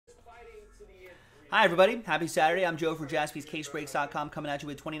Hi, everybody. Happy Saturday. I'm Joe for JaspysCaseBreaks.com coming at you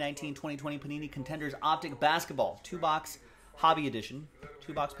with 2019-2020 Panini Contenders Optic Basketball 2-box Hobby Edition.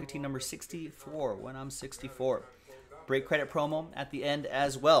 2-box pick team number 64 when I'm 64. Break credit promo at the end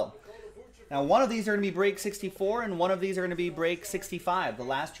as well. Now, one of these are going to be break 64 and one of these are going to be break 65. The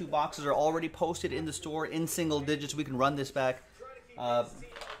last two boxes are already posted in the store in single digits. We can run this back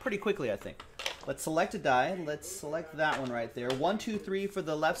pretty quickly, I think. Let's select a die. Let's select that one right there. 1, 2, 3 for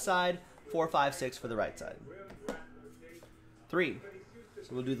the left side. 4, 5, 6 for the right side. 3. So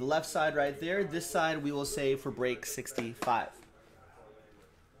we'll do the left side right there. This side we will save for break 65.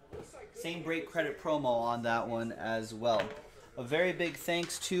 Same break credit promo on that one as well. A very big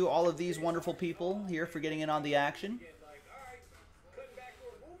thanks to all of these wonderful people here for getting in on the action.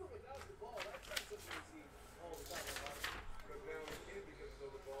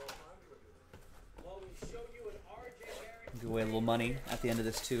 Give away a little money at the end of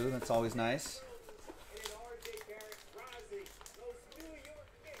this too. That's always nice.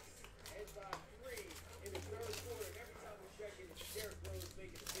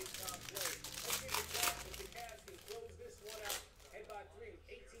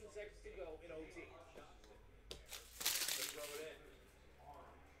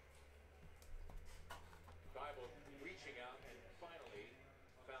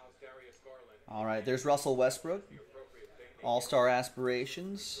 All right, there's Russell Westbrook. All-Star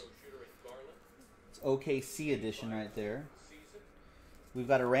Aspirations. It's OKC edition right there. We've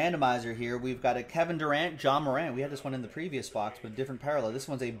got a randomizer here. We've got a Kevin Durant, John Morant. We had this one in the previous box, but different parallel. This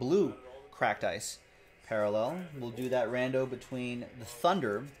one's a blue cracked ice parallel. We'll do that rando between the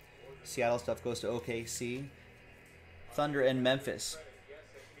Thunder. Seattle stuff goes to OKC. Thunder and Memphis.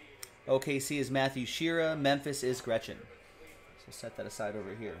 OKC is Matthew Shearer. Memphis is Gretchen. So set that aside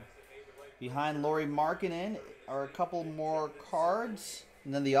over here. Behind Lauri Markkanen are a couple more cards.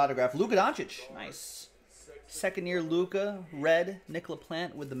 And then the autograph. Luka Doncic. Nice. Second year Luka. Red. Nicola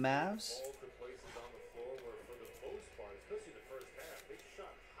Plant with the Mavs.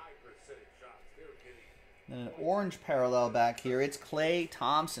 And an orange parallel back here. It's Klay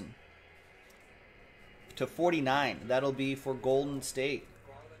Thompson. To 49. That'll be for Golden State.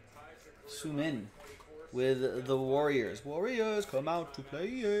 Zoom in with the Warriors. Warriors come out to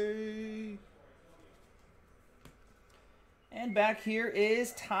play. And back here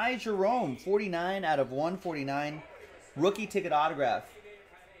is Ty Jerome, 49 out of 149. Rookie ticket autograph.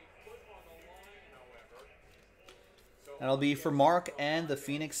 That'll be for Mark and the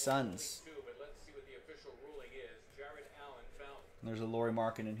Phoenix Suns. There's a Lauri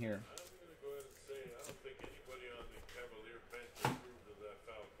Markkanen in here.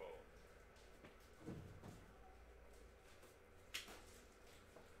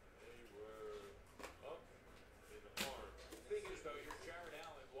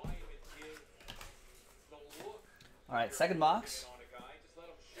 All right, second box.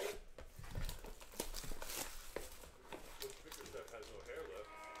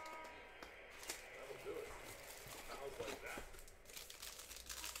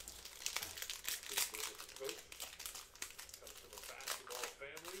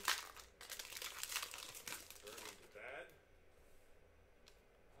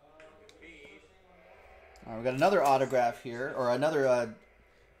 All right, we got another autograph here, or another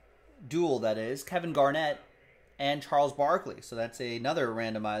duel, that is. Kevin Garnett and Charles Barkley. So that's another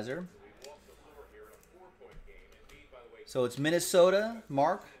randomizer. So it's Minnesota,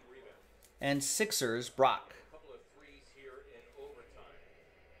 Mark, and Sixers, Brock.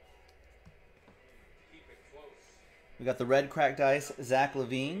 We got the red cracked ice, Zach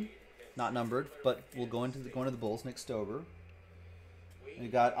LaVine, not numbered, but we'll go into the Bulls, Nick Stover. We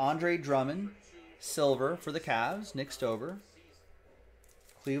got Andre Drummond, silver for the Cavs, Nick Stover.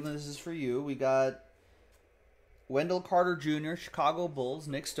 Cleveland, this is for you. We got Wendell Carter Jr., Chicago Bulls,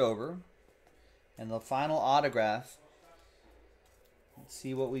 Nick Stover. And the final autograph. Let's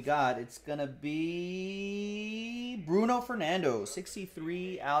see what we got. It's going to be Bruno Fernando,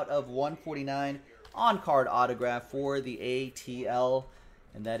 63 out of 149. On-card autograph for the ATL.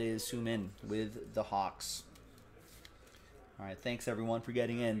 And that is zoom in with the Hawks. All right, thanks everyone for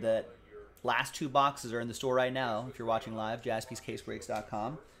getting in. That last two boxes are in the store right now. If you're watching live,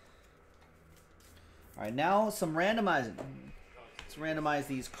 JaspysCaseBreaks.com. All right, now some randomizing. Let's randomize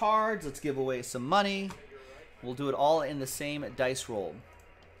these cards. Let's give away some money. We'll do it all in the same dice roll.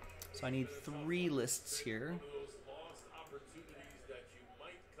 So I need 3 lists here.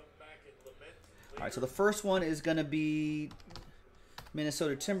 All right, so the first one is going to be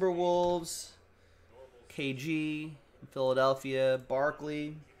Minnesota Timberwolves, KG, Philadelphia,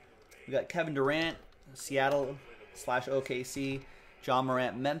 Barkley. We got Kevin Durant, Seattle / OKC, John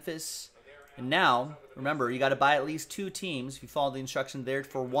Morant, Memphis, And now, remember, you got to buy at least 2 teams. If you follow the instructions there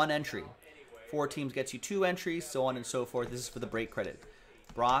for 1 entry. 4 teams gets you 2 entries, so on and so forth. This is for the break credit.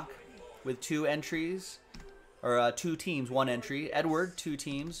 Brock with 2 entries, or 2 teams, 1 entry. Edward, 2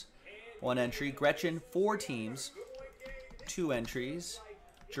 teams, 1 entry. Gretchen, 4 teams, 2 entries.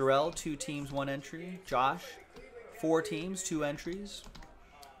 Jarrell, 2 teams, 1 entry. Josh, 4 teams, 2 entries.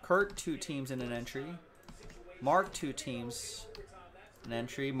 Kurt, 2 teams and an entry. Mark, 2 teams, an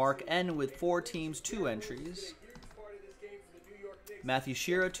entry. Mark N with 4 teams, 2 entries. Matthew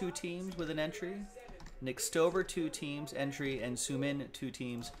Shira, 2 teams with an entry. Nick Stover, 2 teams, entry. And Sumin, 2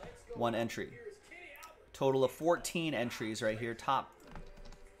 teams, 1 entry. Total of 14 entries right here. Top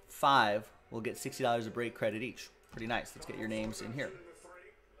 5 will get $60 of break credit each. Pretty nice. Let's get your names in here.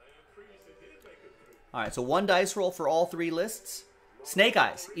 All right, so 1 dice roll for all 3 lists. Snake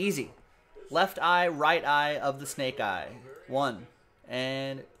eyes, easy. Left eye, right eye of the snake eye. 1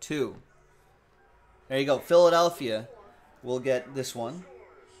 and 2. There you go. Philadelphia will get this one.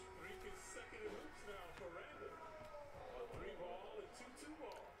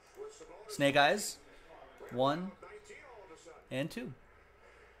 Snake eyes, 1 and 2.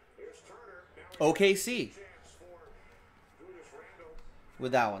 OKC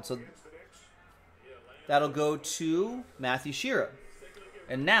with that one. So that'll go to Matthew Shira.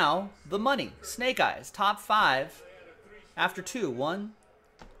 And now, the money. Snake eyes, top 5 after 2. 1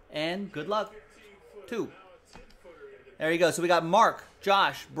 and good luck. 2. There you go. So we got Mark,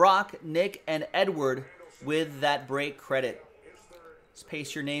 Josh, Brock, Nick, and Edward with that break credit. Just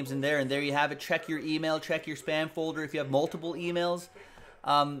paste your names in there, and there you have it. Check your email, check your spam folder. If you have multiple emails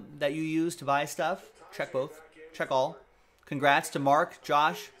that you use to buy stuff, check both. Check all. Congrats to Mark,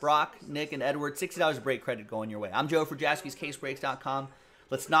 Josh, Brock, Nick, and Edward. $60 of break credit going your way. I'm Joe for JaspysCaseBreaks.com.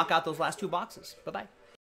 Let's knock out those last 2 boxes. Bye-bye.